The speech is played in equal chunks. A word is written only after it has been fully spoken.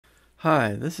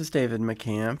Hi, this is David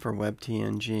McCann for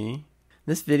WebTNG.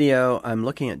 This video I'm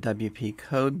looking at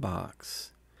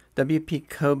WPCodeBox.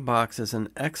 WPCodeBox is an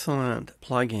excellent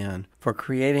plugin for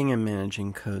creating and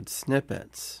managing code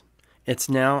snippets. It's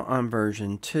now on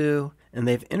version 2 and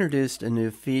they've introduced a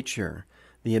new feature,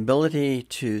 the ability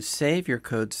to save your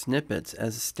code snippets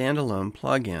as a standalone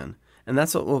plugin, and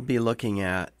that's what we'll be looking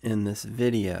at in this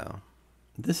video.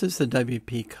 This is the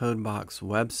WPCodeBox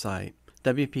website.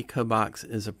 WPCodeBox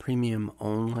is a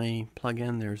premium-only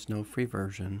plugin. There's no free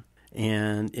version.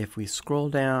 And if we scroll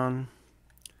down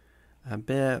a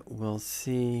bit, we'll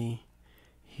see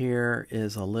here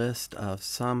is a list of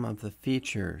some of the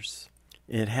features.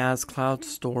 It has cloud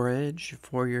storage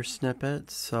for your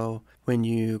snippets, so when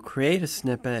you create a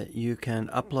snippet, you can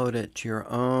upload it to your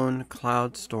own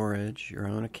cloud storage, your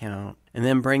own account, and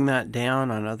then bring that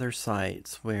down on other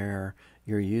sites where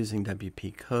you're using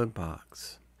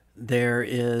WPCodeBox. There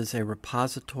is a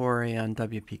repository on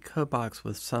WPCodeBox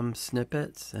with some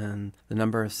snippets, and the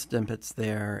number of snippets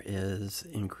there is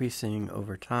increasing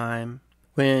over time.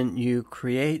 When you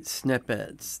create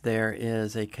snippets, there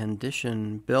is a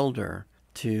condition builder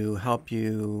to help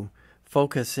you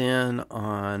focus in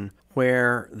on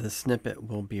where the snippet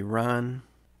will be run.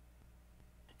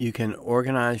 You can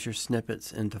organize your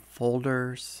snippets into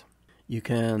folders. You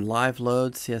can live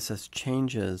load CSS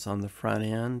changes on the front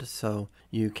end, so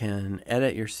you can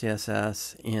edit your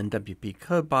CSS in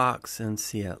WPCodeBox and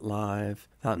see it live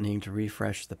without needing to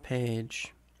refresh the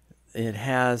page. It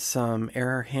has some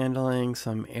error handling,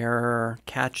 some error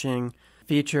catching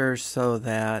features so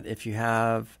that if you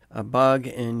have a bug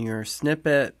in your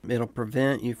snippet, it'll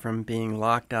prevent you from being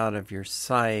locked out of your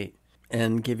site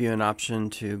and give you an option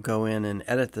to go in and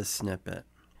edit the snippet.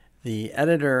 The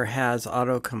editor has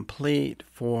autocomplete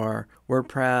for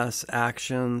WordPress,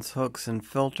 actions, hooks, and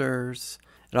filters.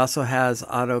 It also has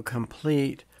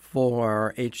autocomplete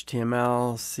for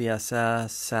HTML,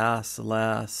 CSS, Sass,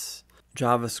 LESS,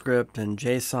 JavaScript, and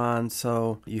JSON.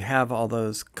 So you have all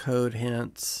those code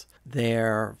hints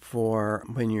there for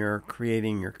when you're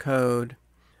creating your code.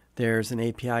 There's an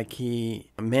API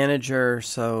key manager,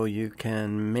 so you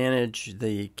can manage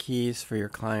the keys for your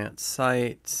client's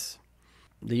sites.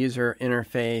 The user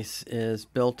interface is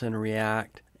built in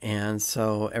React, and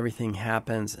so everything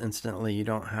happens instantly. You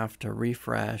don't have to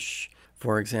refresh,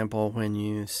 for example, when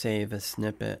you save a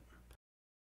snippet.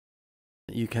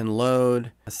 You can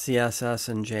load CSS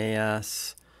and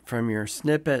JS from your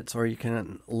snippets, or you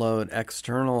can load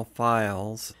external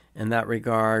files. In that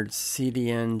regard,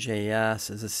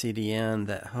 CDN.js is a CDN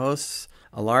that hosts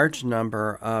a large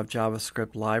number of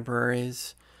JavaScript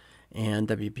libraries, and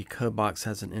WPCodeBox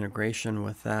has an integration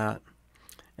with that.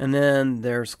 And then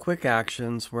there's quick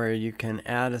actions where you can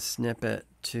add a snippet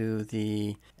to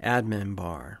the admin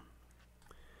bar.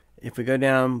 If we go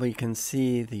down, we can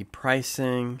see the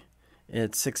pricing.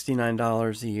 It's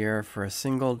 $69 a year for a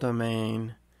single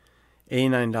domain,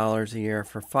 $89 a year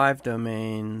for 5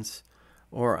 domains,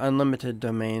 or unlimited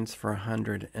domains for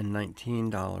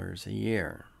 $119 a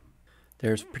year.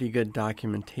 There's pretty good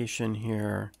documentation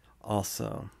here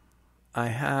also. I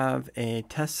have a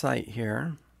test site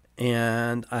here,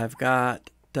 and I've got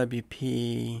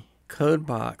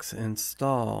WPCodeBox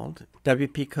installed,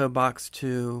 WPCodeBox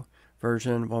 2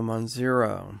 version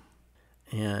 110.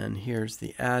 And here's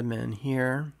the admin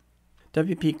here.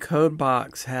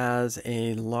 WPCodeBox has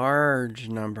a large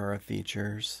number of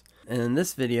features. And in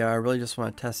this video, I really just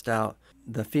want to test out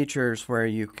the features where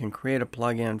you can create a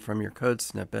plugin from your code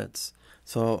snippets.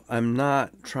 So I'm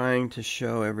not trying to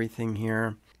show everything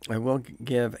here. I will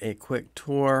give a quick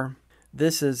tour.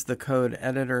 This is the code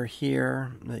editor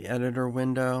here, the editor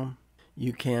window.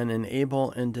 You can enable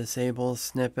and disable a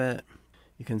snippet.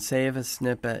 You can save a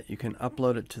snippet. You can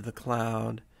upload it to the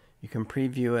cloud. You can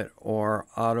preview it or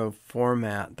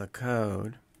auto-format the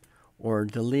code or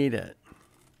delete it.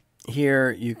 Here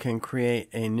you can create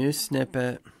a new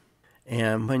snippet,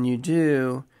 and when you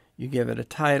do, you give it a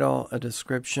title, a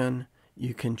description.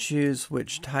 You can choose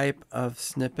which type of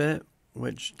snippet,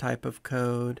 which type of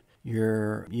code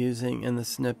you're using in the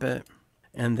snippet,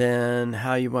 and then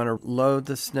how you want to load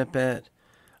the snippet.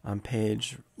 On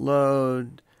page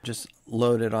load, just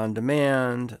load it on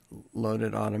demand, load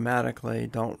it automatically,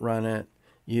 don't run it,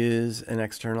 use an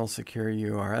external secure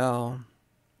URL,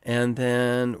 and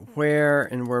then where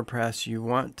in WordPress you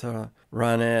want to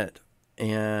run it,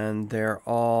 and they're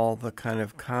all the kind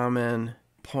of common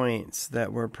points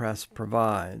that WordPress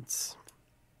provides,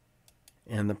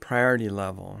 and the priority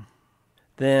level.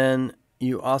 Then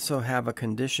you also have a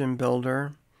condition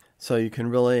builder, so you can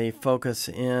really focus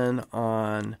in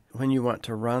on when you want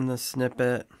to run the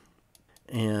snippet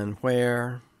and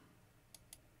where.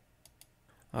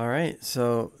 All right,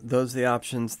 so those are the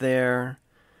options there.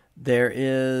 There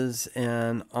is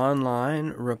an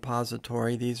online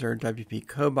repository. These are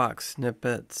WPCodeBox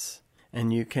snippets,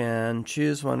 and you can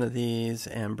choose one of these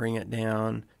and bring it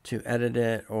down to edit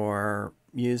it or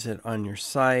use it on your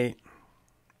site.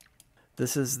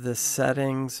 This is the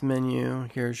settings menu.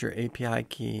 Here's your API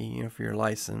key, for your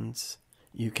license.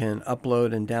 You can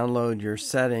upload and download your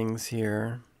settings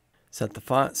here. Set the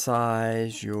font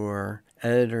size, your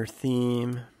editor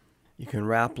theme. You can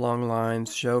wrap long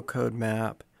lines, show code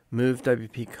map, move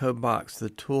WPCodeBox to the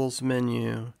tools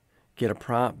menu, get a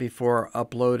prompt before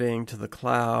uploading to the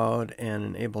cloud, and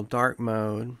enable dark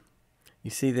mode. You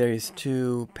see there's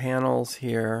two panels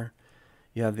here.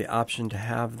 You have the option to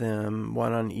have them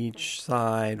one on each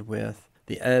side with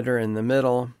the editor in the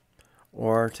middle,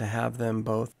 or to have them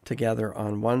both together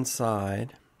on one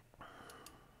side.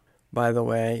 By the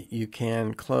way, you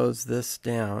can close this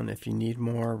down if you need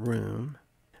more room.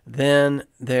 Then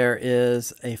there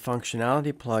is a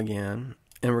functionality plugin,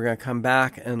 and we're going to come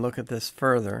back and look at this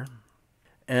further.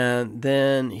 And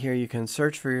then here you can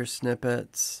search for your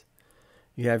snippets.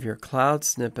 You have your cloud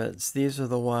snippets. These are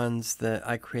the ones that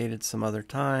I created some other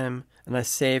time, and I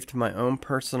saved to my own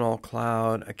personal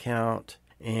cloud account,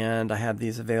 and I have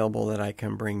these available that I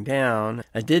can bring down.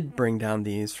 I did bring down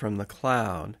these from the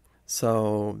cloud,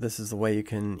 so this is the way you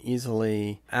can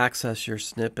easily access your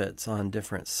snippets on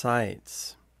different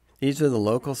sites. These are the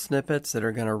local snippets that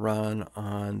are going to run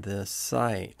on this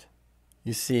site.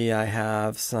 You see I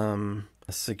have some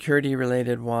security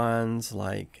related ones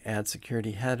like add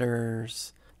security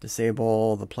headers,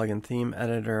 disable the plugin theme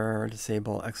editor,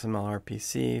 disable XML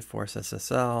RPC, force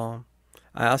SSL.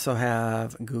 I also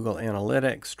have Google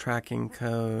Analytics tracking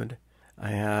code. I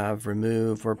have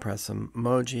remove WordPress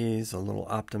emojis, a little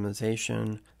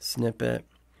optimization snippet,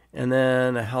 and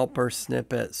then a helper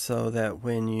snippet so that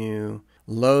when you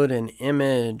load an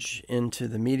image into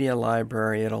the media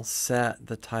library, it'll set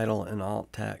the title and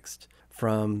alt text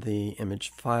from the image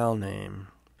file name.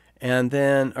 And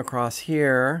then across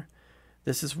here,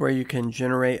 this is where you can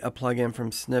generate a plugin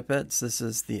from snippets. This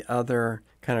is the other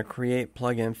kind of create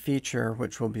plugin feature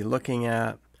which we'll be looking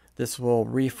at. This will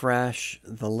refresh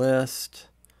the list.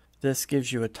 This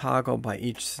gives you a toggle by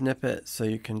each snippet so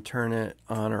you can turn it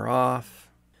on or off.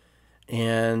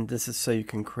 And this is so you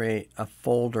can create a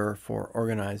folder for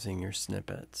organizing your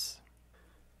snippets.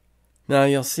 Now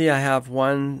you'll see I have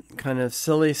one kind of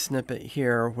silly snippet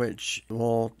here which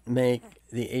will make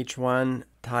the H1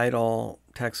 title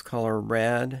text color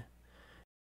red.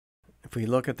 If we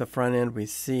look at the front end, we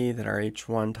see that our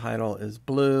H1 title is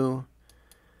blue.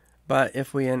 But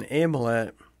if we enable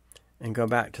it and go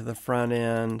back to the front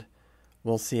end,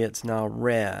 we'll see it's now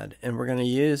red. And we're going to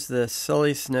use this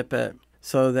silly snippet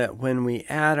so that when we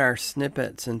add our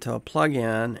snippets into a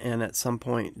plugin and at some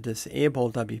point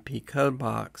disable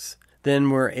WPCodeBox, then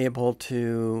we're able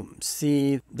to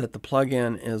see that the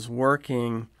plugin is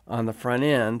working on the front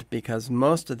end, because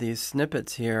most of these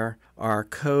snippets here are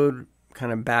code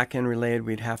kind of back-end related.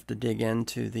 We'd have to dig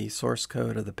into the source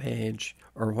code of the page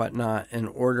or whatnot in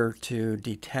order to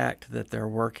detect that they're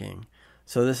working.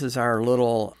 So this is our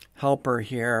little helper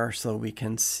here so we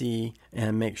can see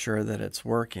and make sure that it's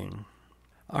working.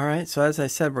 All right, so as I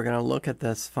said, we're going to look at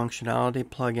this functionality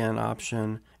plugin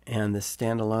option and the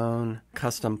standalone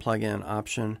custom plugin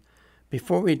option.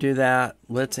 Before we do that,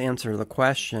 let's answer the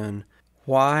question,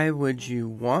 why would you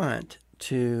want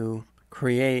to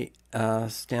create a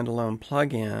standalone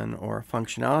plugin or a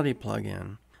functionality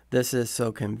plugin? This is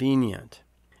so convenient.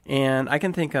 And I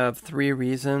can think of 3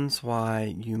 reasons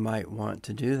why you might want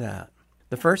to do that.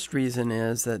 The first reason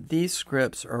is that these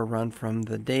scripts are run from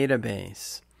the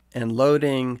database, and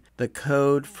loading the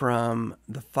code from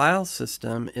the file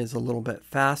system is a little bit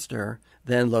faster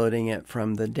than loading it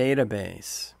from the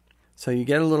database. So you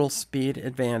get a little speed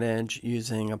advantage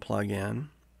using a plugin.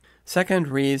 Second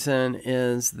reason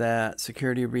is that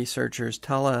security researchers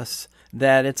tell us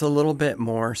that it's a little bit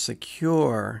more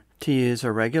secure to use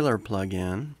a regular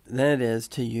plugin than it is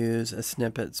to use a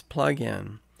Snippets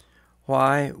plugin.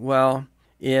 Why? Well,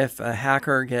 if a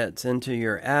hacker gets into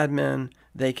your admin,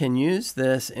 they can use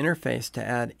this interface to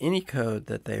add any code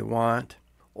that they want.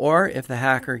 Or if the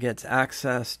hacker gets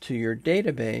access to your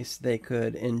database, they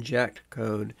could inject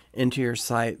code into your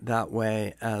site that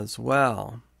way as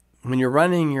well. When you're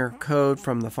running your code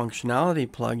from the functionality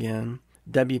plugin,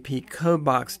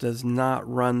 WPCodeBox does not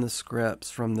run the scripts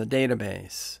from the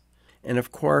database. And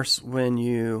of course, when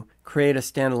you create a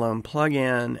standalone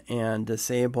plugin and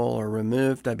disable or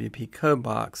remove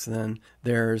WPCodeBox, then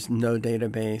there's no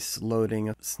database loading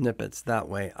of snippets that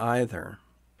way either.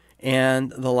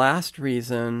 And the last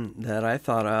reason that I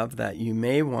thought of that you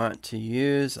may want to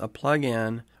use a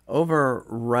plugin over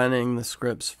running the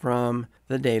scripts from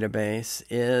the database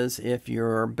is if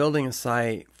you're building a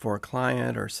site for a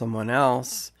client or someone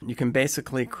else, you can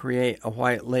basically create a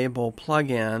white label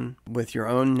plugin with your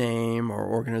own name or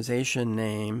organization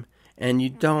name, and you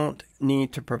don't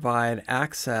need to provide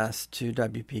access to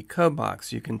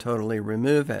WPCodeBox. You can totally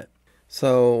remove it.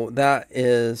 So that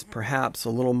is perhaps a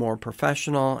little more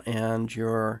professional, and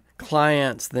your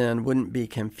clients then wouldn't be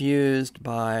confused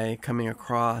by coming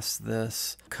across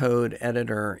this code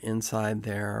editor inside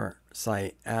their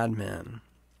site admin.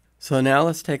 So now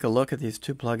let's take a look at these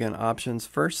two plugin options.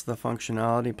 First, the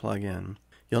functionality plugin.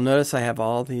 You'll notice I have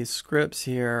all these scripts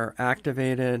here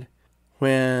activated.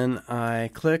 When I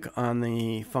click on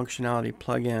the functionality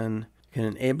plugin, you can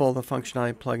enable the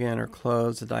functionality plugin or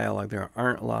close the dialog. There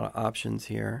aren't a lot of options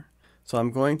here. So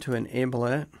I'm going to enable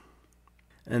it.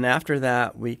 And after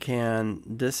that, we can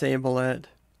disable it,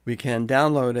 we can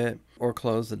download it, or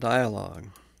close the dialog.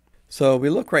 So we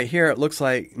look right here, it looks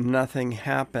like nothing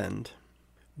happened.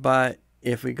 But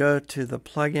if we go to the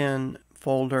plugin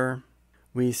folder,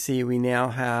 we see we now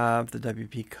have the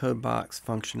WPCodeBox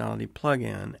functionality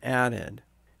plugin added.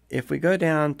 If we go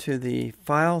down to the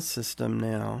file system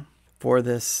now for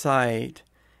this site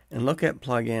and look at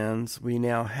plugins, we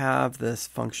now have this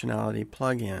functionality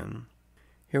plugin.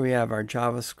 Here we have our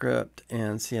JavaScript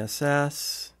and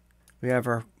CSS. We have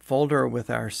our folder with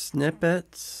our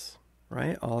snippets,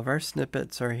 right? All of our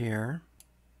snippets are here.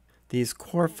 These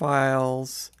core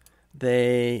files,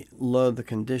 they load the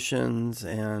conditions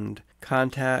and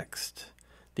context.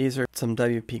 These are some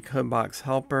WPCodeBox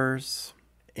helpers.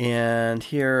 And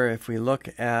here, if we look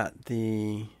at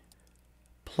the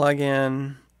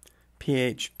plugin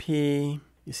PHP,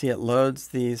 you see it loads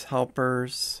these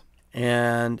helpers.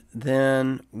 And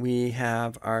then we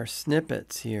have our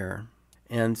snippets here.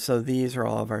 And so these are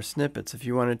all of our snippets. If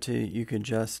you wanted to, you could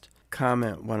just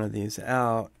comment one of these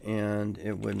out and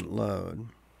it wouldn't load.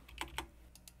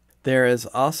 There is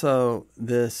also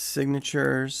this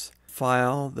signatures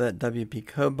file that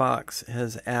WPCodeBox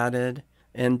has added.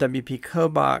 And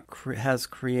WPCodeBox has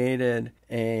created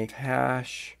a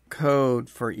hash code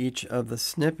for each of the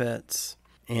snippets.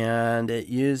 And it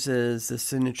uses the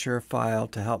signature file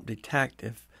to help detect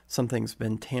if something's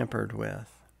been tampered with.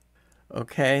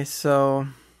 Okay, so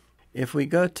if we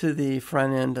go to the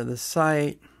front end of the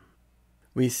site,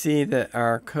 we see that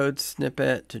our code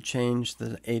snippet to change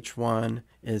the H1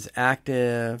 is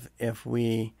active. If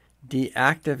we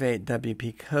deactivate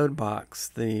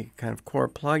WPCodeBox, the kind of core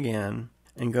plugin,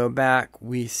 and go back,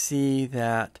 we see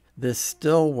that this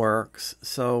still works,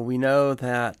 so we know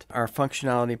that our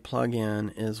functionality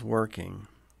plugin is working.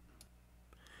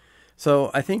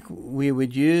 So I think we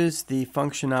would use the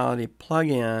functionality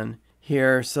plugin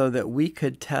here so that we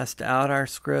could test out our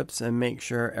scripts and make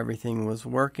sure everything was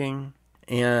working.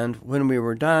 And when we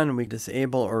were done, we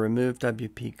disable or remove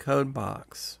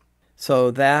WPCodeBox.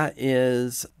 So that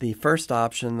is the first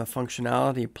option, the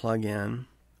functionality plugin.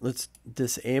 Let's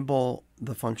disable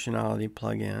the functionality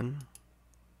plugin.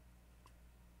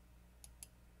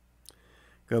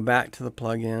 Go back to the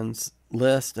plugins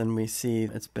list and we see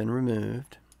it's been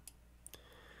removed.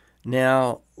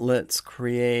 Now let's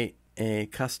create a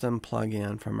custom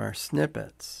plugin from our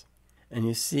snippets. And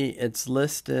you see it's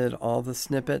listed all the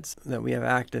snippets that we have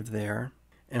active there.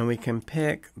 And we can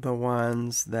pick the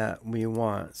ones that we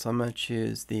want. So I'm going to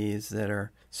choose these that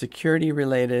are security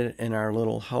related and our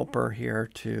little helper here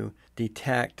to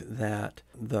detect that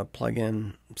the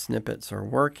plugin snippets are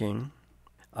working.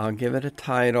 I'll give it a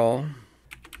title.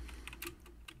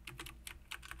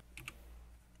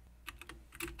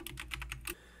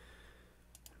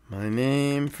 My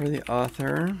name for the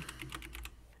author,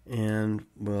 and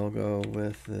we'll go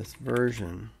with this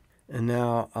version. And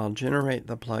now I'll generate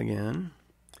the plugin.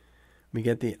 We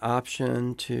get the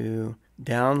option to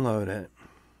download it.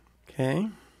 Okay,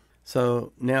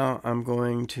 so now I'm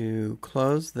going to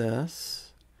close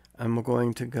this. I'm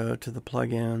going to go to the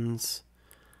plugins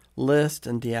list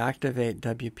and deactivate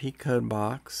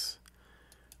WPCodeBox.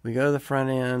 We go to the front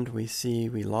end, we see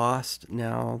we lost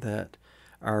now that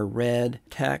our red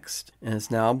text and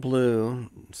it's now blue,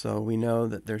 so we know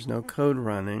that there's no code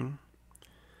running.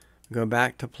 Go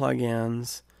back to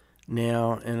plugins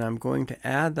now, and I'm going to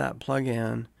add that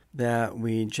plugin that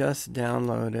we just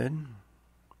downloaded,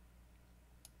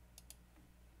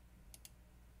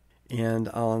 and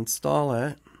I'll install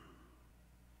it.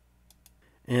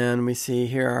 And we see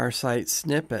here our site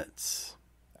snippets,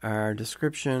 our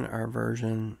description, our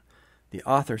version, the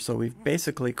author. So we've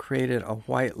basically created a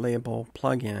white label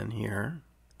plugin here.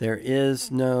 There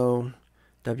is no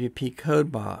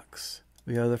WPCodeBox.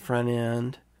 We go to the front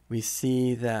end. We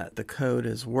see that the code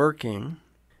is working.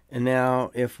 And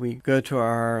now if we go to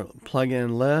our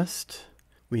plugin list,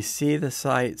 we see the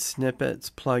site Snippets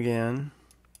plugin.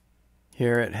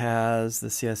 Here it has the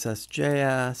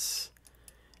CSS.js.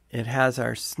 It has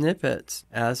our snippets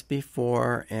as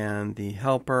before and the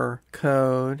helper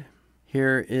code.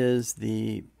 Here is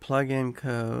the plugin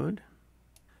code.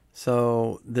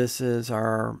 So this is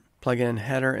our plugin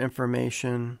header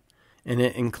information, and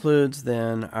it includes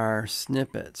then our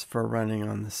snippets for running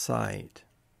on the site.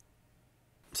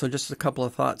 So just a couple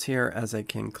of thoughts here as a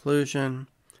conclusion.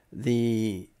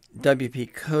 The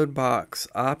WPCodeBox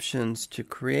options to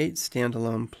create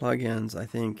standalone plugins I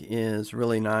think is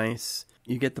really nice.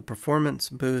 You get the performance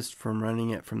boost from running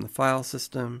it from the file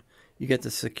system. You get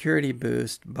the security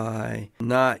boost by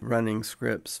not running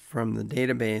scripts from the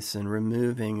database and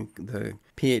removing the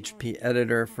PHP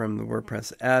editor from the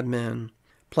WordPress admin.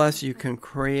 Plus, you can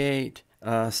create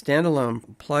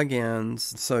standalone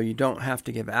plugins so you don't have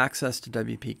to give access to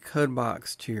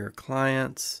WPCodeBox to your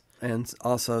clients, and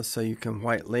also so you can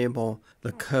white label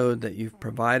the code that you've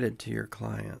provided to your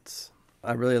clients.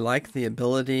 I really like the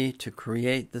ability to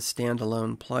create the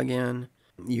standalone plugin.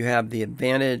 You have the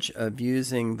advantage of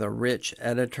using the rich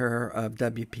editor of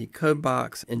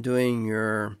WPCodeBox and doing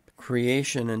your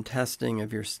creation and testing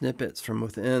of your snippets from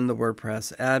within the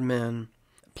WordPress admin.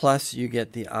 Plus, you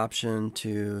get the option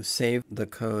to save the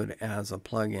code as a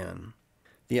plugin.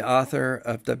 The author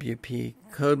of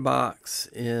WPCodeBox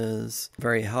is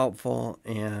very helpful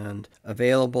and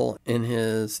available in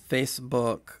his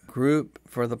Facebook group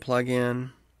for the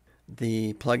plugin.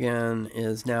 The plugin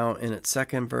is now in its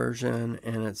second version,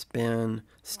 and it's been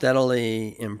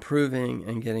steadily improving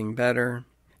and getting better.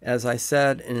 As I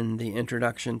said in the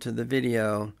introduction to the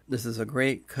video, this is a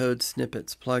great code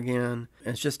snippets plugin.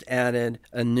 It's just added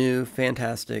a new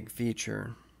fantastic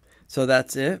feature. So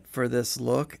that's it for this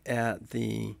look at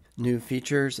the new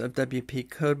features of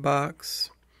WPCodeBox.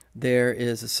 There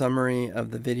is a summary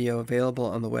of the video available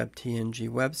on the WebTNG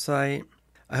website.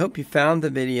 I hope you found the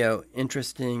video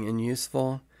interesting and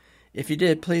useful. If you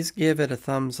did, please give it a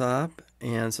thumbs up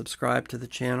and subscribe to the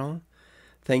channel.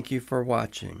 Thank you for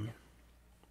watching.